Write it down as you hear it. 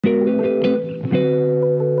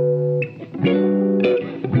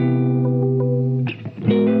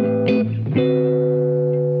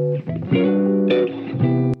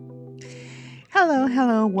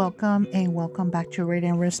and welcome back to Red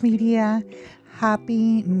and Rose Media.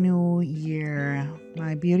 Happy New Year,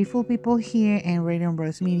 my beautiful people here in Red and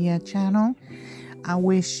Rose Media channel. I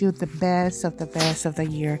wish you the best of the best of the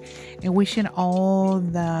year and wishing all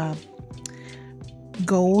the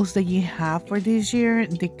goals that you have for this year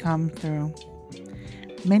to come through.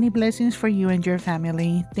 Many blessings for you and your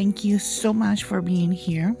family. Thank you so much for being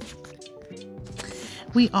here.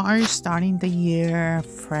 We are starting the year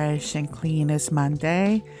fresh and clean. It's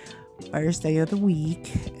Monday, first day of the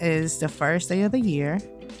week, is the first day of the year,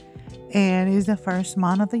 and it's the first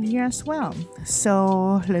month of the year as well.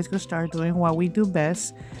 So let's go start doing what we do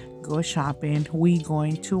best, go shopping. We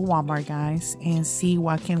going to Walmart, guys, and see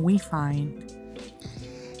what can we find.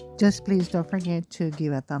 Just please don't forget to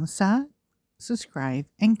give a thumbs up, subscribe,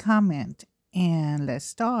 and comment. And let's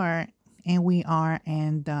start. And we are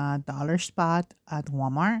in the dollar spot at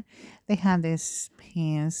Walmart. They have these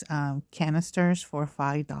pants canisters for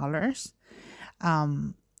 $5.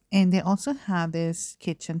 And they also have this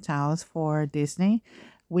kitchen towels for Disney.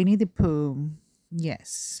 Winnie the Pooh.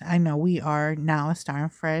 Yes, I know we are now starting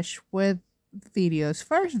fresh with videos.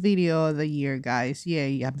 First video of the year, guys.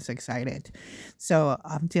 Yay, I'm so excited. So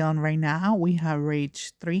I'm telling right now we have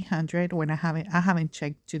reached 300. When I haven't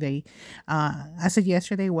checked today. As of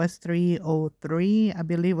yesterday was 303, I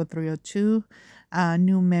believe, or 302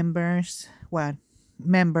 new members.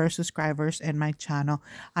 Subscribers in my channel.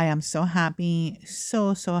 I am so happy,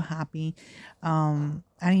 so happy. I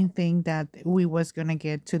didn't think that we was gonna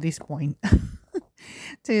get to this point.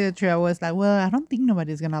 Tell you the truth, I was like, well, I don't think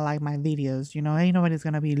nobody's gonna like my videos, ain't nobody's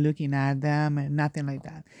gonna be looking at them and nothing like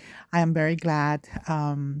that. I am very glad.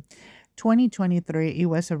 2023, it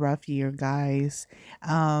was a rough year, guys.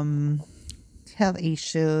 Health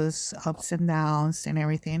issues, ups and downs and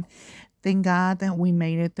everything. Thank God that we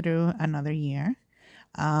made it through another year.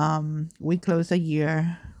 We closed the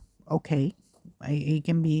year okay.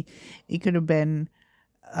 It could have been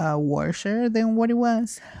worse than what it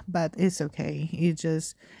was, but it's okay.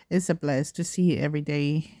 It's a bless to see every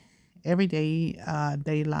day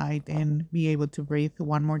daylight and be able to breathe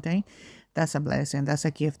one more day. That's a blessing. That's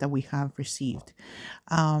a gift that we have received.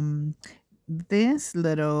 This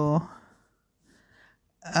little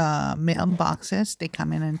mailboxes, they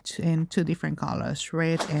come in two different colors,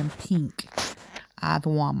 red and pink, at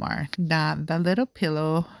Walmart. The little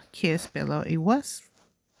pillow, kiss pillow, it was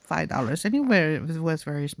 $5, and it was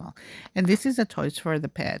very small. And this is the toys for the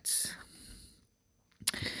pets.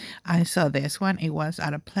 I saw this one. It was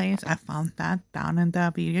at a place. I found that down in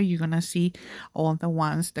the video. You're gonna see all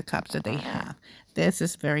the cups that they have. This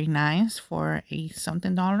is very nice for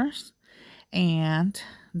something dollars. And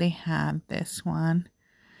they have this one.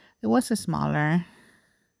 It was a smaller.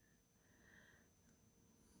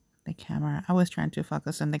 The camera. I was trying to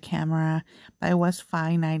focus on the camera, but it was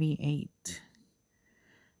 $5.98.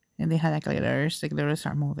 And they had like glitters. The glitters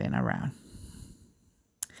are moving around.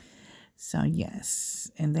 So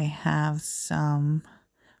yes, and they have some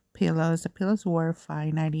pillows. The pillows were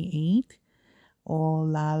 $5.98. Oh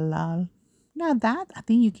la la. Now that, I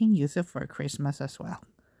think you can use it for Christmas as well.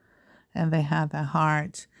 And they have the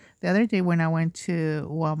hearts. The other day when I went to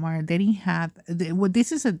Walmart, they didn't have.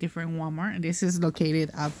 This is a different Walmart. This is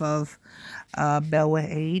located off of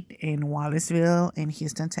Beltway 8 in Wallaceville in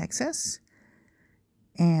Houston, Texas.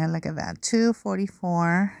 And look at that,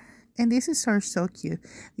 $2.44. And this is so cute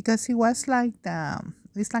because it was like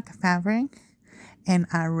it's like a fabric, and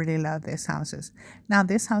I really love these houses. Now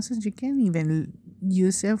these houses, you can even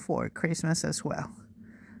use it for Christmas as well,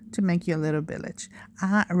 to make your little village.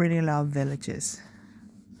 I really love villages.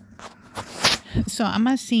 So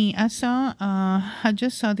I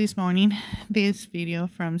just saw this morning this video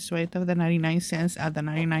from Sweat of the 99 cents at the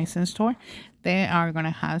 99 cent store. They are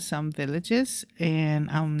gonna have some villages, and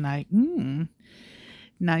I'm like,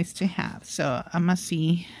 nice to have. So I must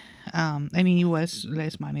see. And it was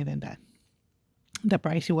less money than that. The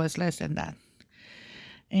price was less than that.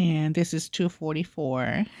 And this is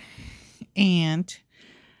 $2.44. And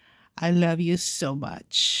I love you so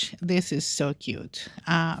much. This is so cute.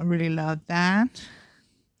 I really love that.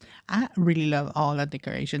 I really love all the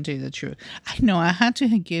decoration, to tell you the truth. I know I had to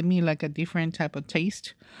give me like a different type of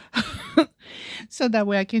taste. So that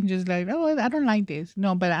way I can just like, oh, I don't like this.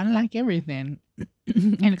 No, but I like everything.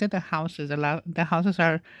 And look at the houses. The houses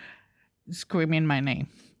are screaming my name.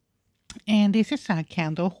 And this is a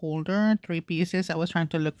candle holder, 3 pieces. I was trying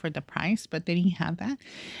to look for the price, but they didn't have that.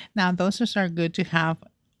 Now, those are good to have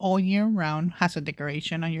all year round. Has a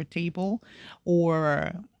decoration on your table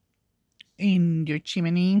or in your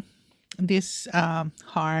chimney. This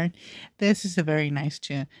heart, this is a very nice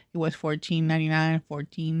too. It was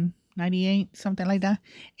 $14.99, $98, something like that.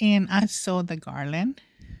 And I saw the garland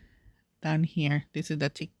down here. This is the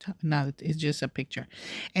TikTok. No, it's just a picture.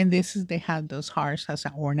 And this is, they have those hearts as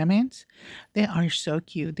an ornaments. They are so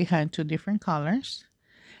cute. They had two different colors.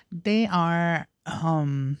 They are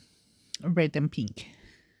red and pink.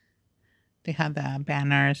 They have the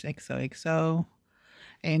banners XOXO.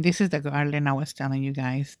 And this is the garland I was telling you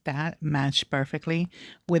guys. That matched perfectly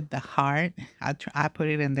with the heart. I put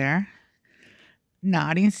it in there. Now,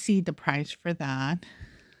 I didn't see the price for that.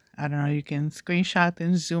 I don't know. You can screenshot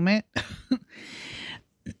and zoom it.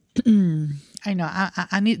 I know.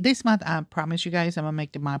 I need this month. I promise you guys, I'm gonna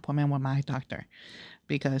make my appointment with my doctor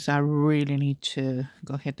because I really need to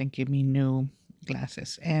go ahead and give me new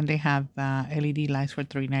glasses. And they have LED lights for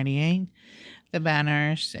 $3.98. The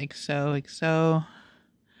banners XOXO.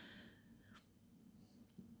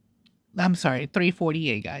 I'm sorry,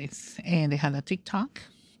 $3.48, guys. And they had a TikTok.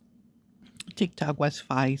 TikTok was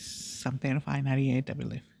 $5.98, I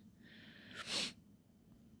believe.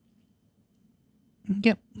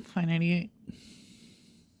 Yep, $5.98.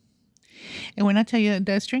 And when I tell you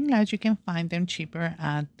the string lights, you can find them cheaper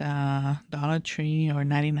at Dollar Tree or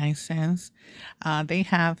 99 cents. They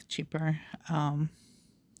have cheaper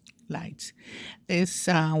lights. This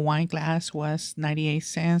wine glass was 98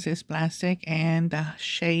 cents. It's plastic, and the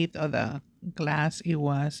shade of the glass, it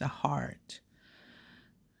was a heart.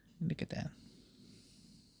 Look at that.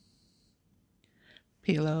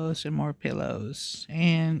 Pillows and more pillows,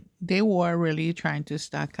 and they were really trying to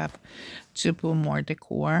stock up to put more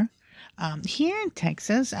decor. Here in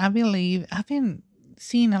Texas, I believe I've been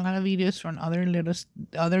seeing a lot of videos from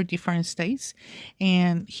other different states,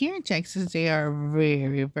 and here in Texas they are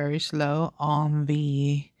very, very slow on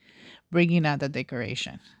the bringing out the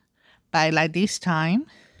decoration. By like this time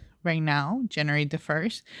right now, January the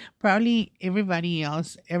 1st, probably everybody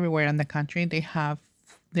else everywhere in the country, they have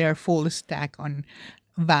their full stack on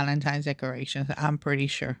Valentine's decorations, I'm pretty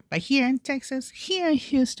sure. But here in Texas, here in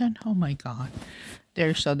Houston, oh my God,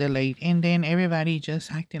 they're so delayed. And then everybody just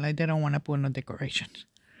acting like they don't want to put no decorations.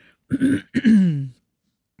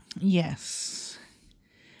 Yes.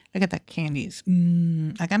 Look at that candies.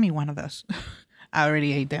 I got me one of those. I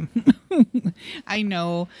already ate them. I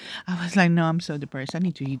know. I was like, no, I'm so depressed. I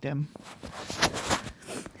need to eat them.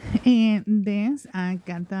 And this, I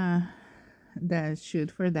got the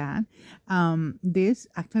shoot for that. This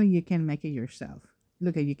actually you can make it yourself.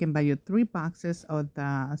 Look at, you can buy your 3 boxes of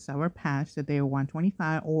the Sour Patch that they are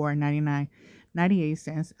 $1.25 or 98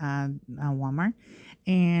 cents at Walmart,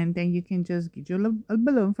 and then you can just get your a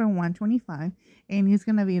balloon for $1.25, and it's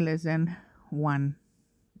gonna be less than $19.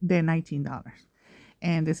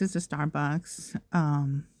 And this is the Starbucks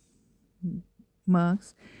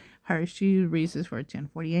mugs. Hershey Reese's for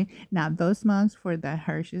 $10.48. Now those mugs for the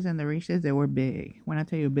Hershey's and the Reese's, they were big. When I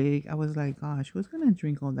tell you big, I was like, gosh, who's gonna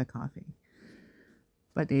drink all that coffee?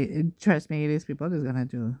 But trust me, it is people that's gonna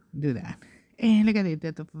do that. And look at it,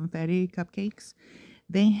 the confetti cupcakes.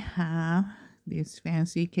 They have this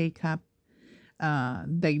fancy cake cup,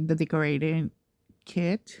 the decorating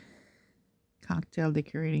kit, cocktail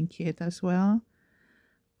decorating kit as well.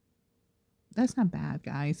 That's not bad,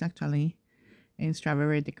 guys, actually. And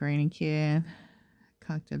strawberry decorating kit,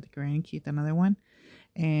 cocktail decorating kit, another one.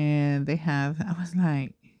 And they have, I was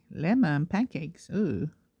like, lemon pancakes. Ooh.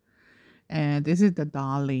 And this is the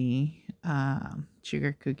Dolly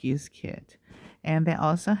sugar cookies kit. And they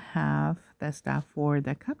also have the stuff for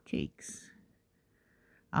the cupcakes.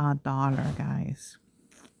 $1, guys.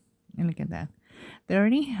 And look at that. They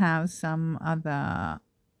already have some of the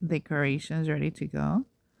decorations ready to go.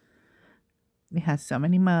 It has so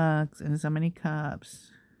many mugs and so many cups,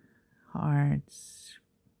 hearts.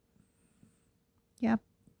 Yep.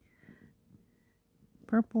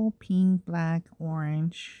 Purple, pink, black,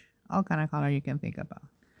 orange, all kind of color you can think about.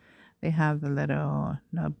 They have the little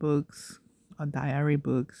notebooks or diary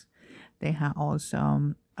books. They have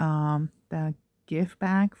also the gift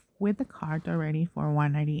bag with the card already for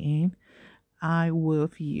 $1.98. I will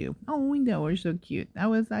you. Oh, they were so cute. I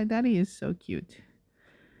was like, that is so cute.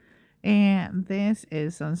 And this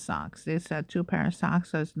is some socks. This 2 pair of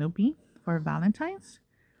socks of Snoopy for Valentine's.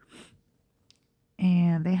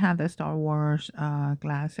 And they have the Star Wars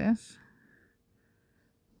glasses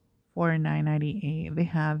for $9.98. They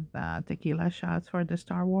have tequila shots for the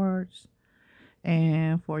Star Wars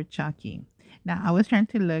and for Chucky. Now, I was trying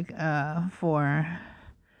to look for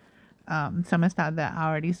some stuff that I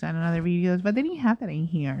already saw in other videos, but they didn't have that in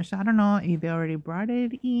here. So I don't know if they already brought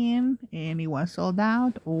it in and it was sold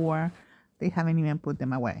out, or they haven't even put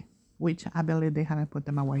them away, which I believe they haven't put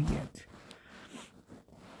them away yet.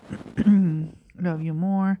 Love You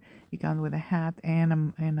More. It comes with a hat and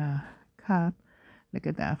a cup. Look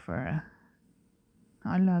at that for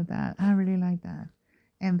I love that. I really like that.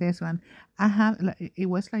 And this one, I have it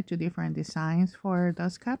was like two different designs for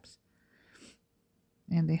those cups,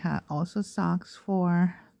 and they had also socks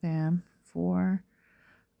for them. For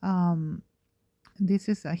um, this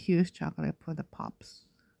is a huge chocolate for the pops.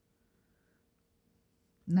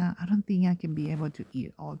 Now I don't think I can be able to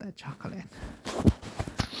eat all that chocolate.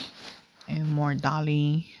 And more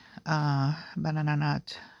Dolly, banana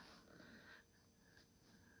nut.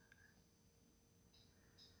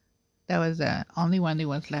 That was the only one that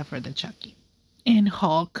was left for the Chucky. And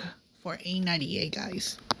Hulk for $8.98,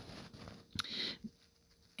 guys.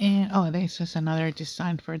 And oh, this is another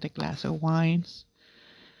design for the glass of wines.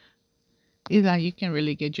 Is that you can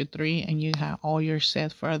really get you three and you have all your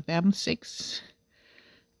set for them six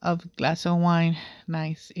of glass of wine.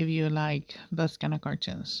 Nice if you like those kind of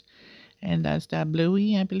cartoons. And that's the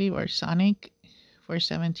Bluey, I believe, or Sonic for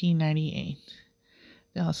 $17.98.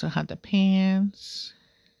 They also have the pants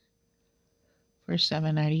for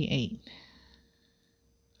 $7.98.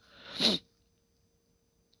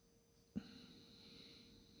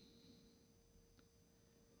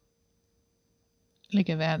 Look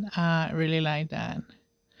at that. I really like that.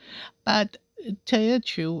 But tell you the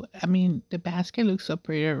truth, I mean, the basket looks so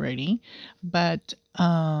pretty already, but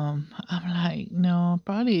I'm like, no,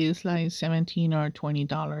 probably it's like 17 or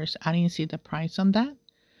 $20. I didn't see the price on that.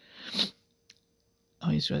 Oh,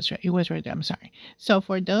 it was right. It was right there. I'm sorry. So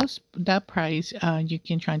for that price, you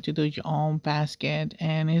can try to do your own basket,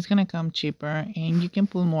 and it's gonna come cheaper, and you can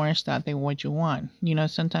put more stuff than what you want. You know,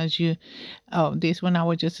 sometimes you, oh, this one I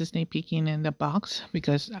was just sneak peeking in the box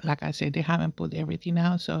because, like I said, they haven't put everything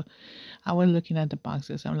out. So I was looking at the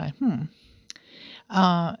boxes. I'm like, and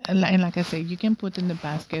like I said, you can put in the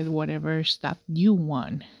basket whatever stuff you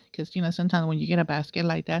want. Because, you know, sometimes when you get a basket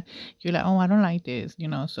like that, you're like, oh, I don't like this, you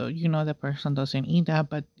know. So, you know, the person doesn't eat that,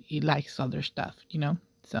 but he likes other stuff, you know.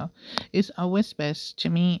 So it's always best to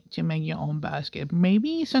me to make your own basket.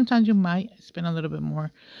 Maybe sometimes you might spend a little bit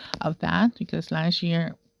more of that because last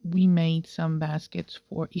year we made some baskets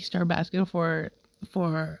for Easter basket for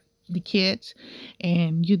the kids,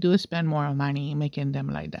 and you do spend more money making them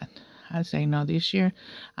like that. I say no this year.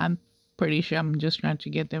 I'm pretty sure I'm just trying to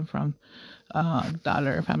get them from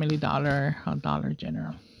Dollar Family Dollar or Dollar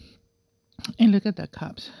General. And look at the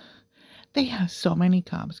cups. They have so many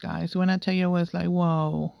cups, guys. When I tell you, I was like,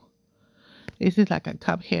 whoa, this is like a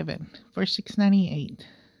cup heaven for $6.98.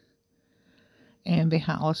 And they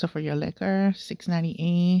have also for your liquor,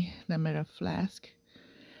 $6.98. The middle flask.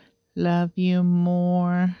 Love You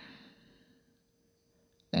More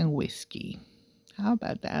Than Whiskey. How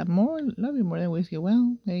about that? Love You More Than Whiskey.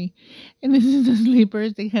 Well, hey, and this is the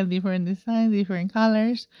sleepers. They have different designs, different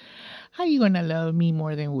colors. How you gonna love me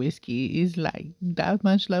more than whiskey? Is like that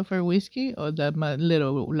much love for whiskey or that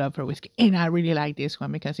little love for whiskey? And I really like this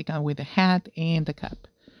one because it comes with the hat and the cup.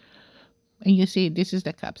 And you see, this is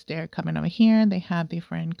the cups. They're coming over here. They have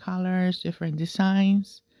different colors, different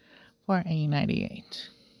designs for $8.98.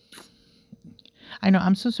 I know,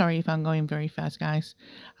 I'm so sorry if I'm going very fast, guys.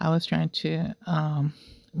 I was trying to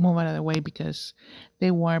move out of the way because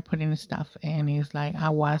they were putting stuff, and it's like I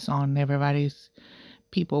was on everybody's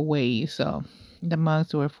people way. So the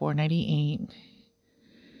mugs were $4.98.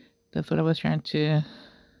 That's what I was trying to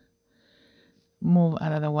move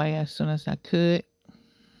out of the way as soon as I could.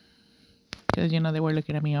 Because, you know, they were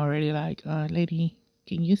looking at me already like, lady,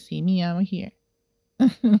 can you see me? I'm here.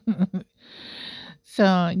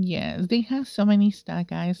 So yes, they have so many stuff,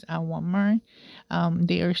 guys, at Walmart.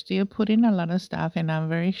 They are still putting a lot of stuff, and I'm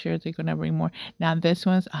very sure they're gonna bring more. Now this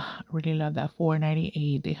one's I really love that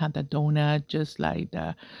 $4.98. They have the donut, just like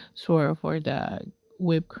the sort for the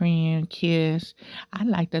whipped cream kiss. I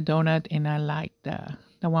like the donut, and I like the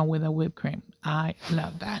one with the whipped cream. I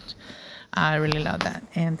love that. I really love that.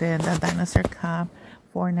 And then the dinosaur cup,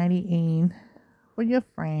 $4.98 for your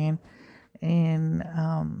friend. And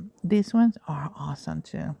these ones are awesome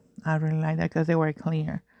too. I really like that because they were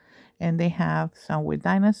clear. And they have some with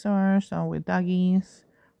dinosaurs, some with doggies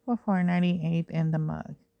for $4.98 in the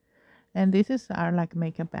mug. And this is our like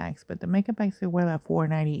makeup bags, but the makeup bags they were like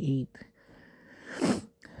 $4.98.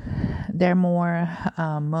 There are more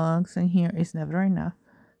mugs in here. It's never enough.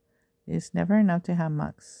 It's never enough to have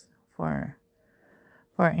mugs for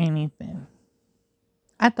anything.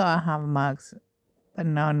 I thought I have mugs, but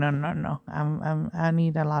no, no, no, no. I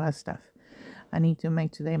need a lot of stuff. I need to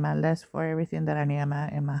make today my list for everything that I need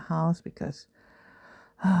in my house because,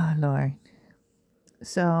 oh Lord.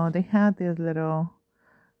 So they have this little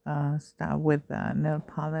stuff with nail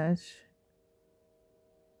polish.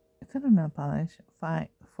 What's that nail polish?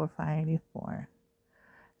 584.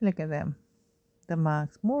 Look at them. The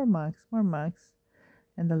mugs, more mugs, more mugs.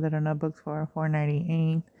 And the little notebooks for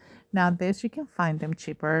 $4.98. Now this, you can find them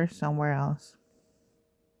cheaper somewhere else.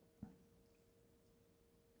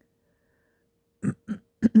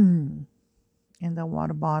 And the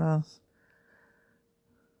water bottles.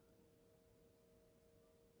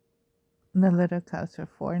 The little cups are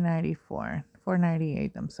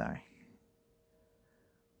 $4.98, I'm sorry.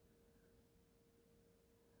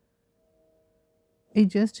 It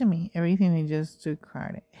just, to me, everything is just too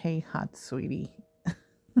crowded. Hey, hot sweetie.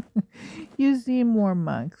 You see more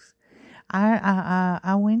mugs.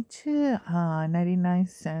 I went to 99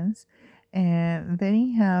 cents, and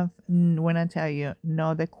they have, when I tell you,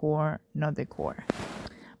 no decor, no decor.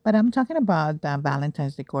 But I'm talking about the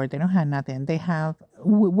Valentine's decor. They don't have nothing. They have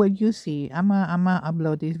what you see. I'm gonna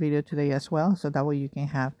upload this video today as well, so that way you can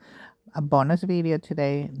have a bonus video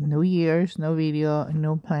today. New Year's, no video,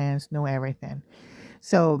 no plans, no everything.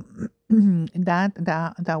 So that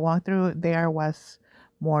walkthrough there was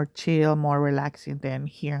more chill, more relaxing than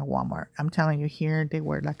here in Walmart. I'm telling you, here they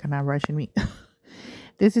were like kind of rushing me.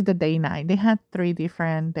 This is the day night. They had 3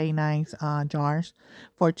 different day nights jars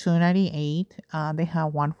for $2.98. They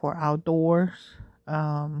have one for outdoors,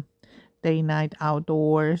 day night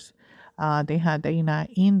outdoors. They had day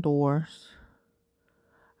night indoors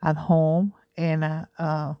at home, and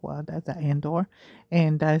well, that's the indoor,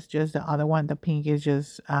 and that's just the other one. The pink is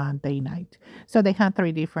just day night. So they had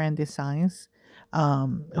 3 different designs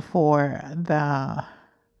for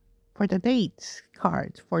the dates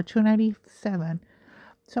cards for $2.97.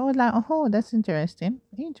 So I was like, oh, that's interesting.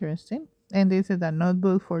 And this is a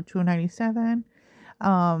notebook for $2.97.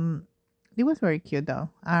 It was very cute though.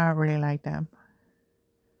 I really like them.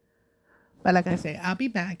 But like I said, I'll be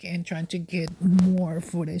back and trying to get more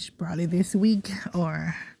footage probably this week,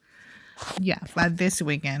 or yeah, but this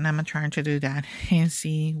weekend I'm trying to do that and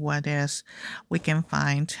see what else we can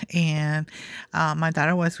find. And my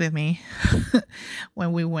daughter was with me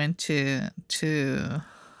when we went to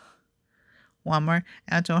Walmart.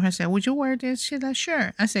 I told her, I said, would you wear this? She's like,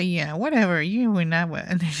 sure. I said, yeah, whatever. You would not wear.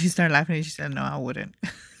 And then she started laughing and she said, no, I wouldn't.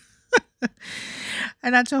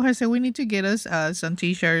 And I told her, so we need to get us some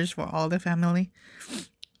t-shirts for all the family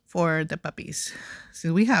for the puppies.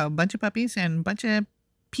 So we have a bunch of puppies and a bunch of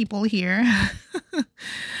people here.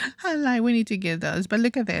 I'm like, we need to get those. But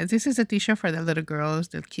look at this. This is a t-shirt for the little girls,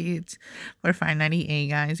 the kids, for $5.98,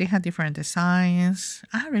 guys. They have different designs.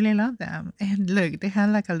 I really love them. And look, they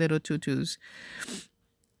have like a little tutus.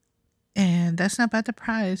 And that's not bad the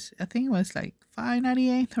price. I think it was like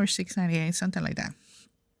 $5.98 or $6.98, something like that.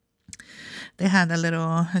 They had the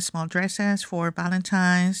little small dresses for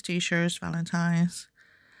Valentine's, t-shirts, Valentine's,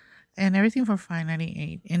 and everything for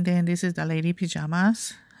 $5.98. And then this is the lady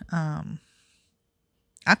pajamas.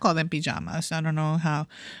 I call them pajamas. I don't know how,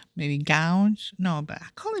 maybe gowns. No, but I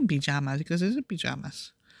call them pajamas because it's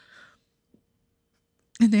pajamas.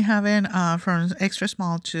 And they have it from extra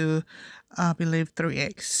small to, I believe,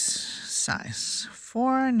 3X size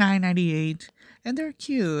for $9.98. And they're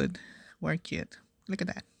cute. We're cute. Look at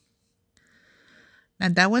that.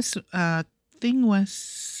 And that was, thing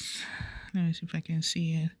was, let me see if I can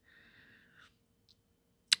see it.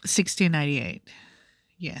 $16.98.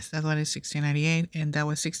 Yes, that one is $16.98, and that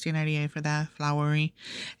was $16.98 for that flowery.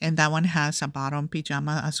 And that one has a bottom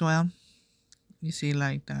pajama as well. You see,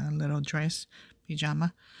 like the little dress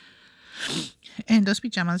pajama. And those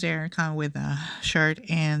pajamas there come with a shirt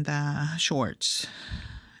and shorts.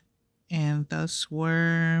 And those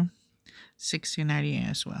were $16.98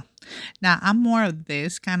 as well. Now, I'm more of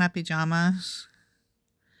this kind of pajamas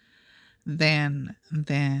than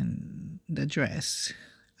the dress.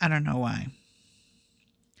 I don't know why.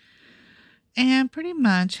 And pretty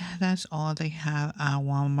much that's all they have at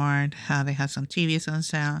Walmart. They have some TVs on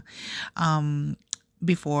sale.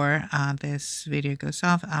 Before this video goes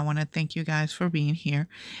off, I want to thank you guys for being here.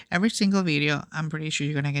 Every single video, I'm pretty sure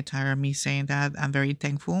you're going to get tired of me saying that. I'm very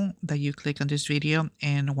thankful that you click on this video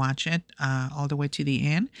and watch it all the way to the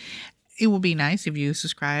end. It would be nice if you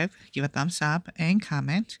subscribe, give a thumbs up, and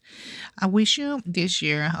comment. I wish you this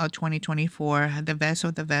year of 2024 the best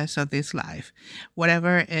of this life.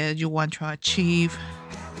 Whatever you want to achieve,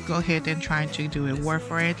 go ahead and try to do it. Work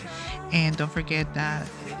for it. And don't forget that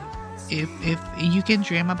if you can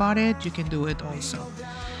dream about it, you can do it also.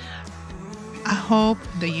 I hope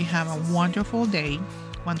that you have a wonderful day,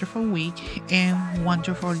 wonderful week, and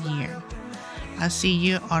wonderful year. I'll see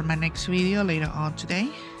you on my next video later on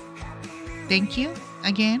today. Thank you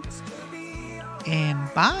again,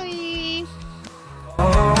 and bye.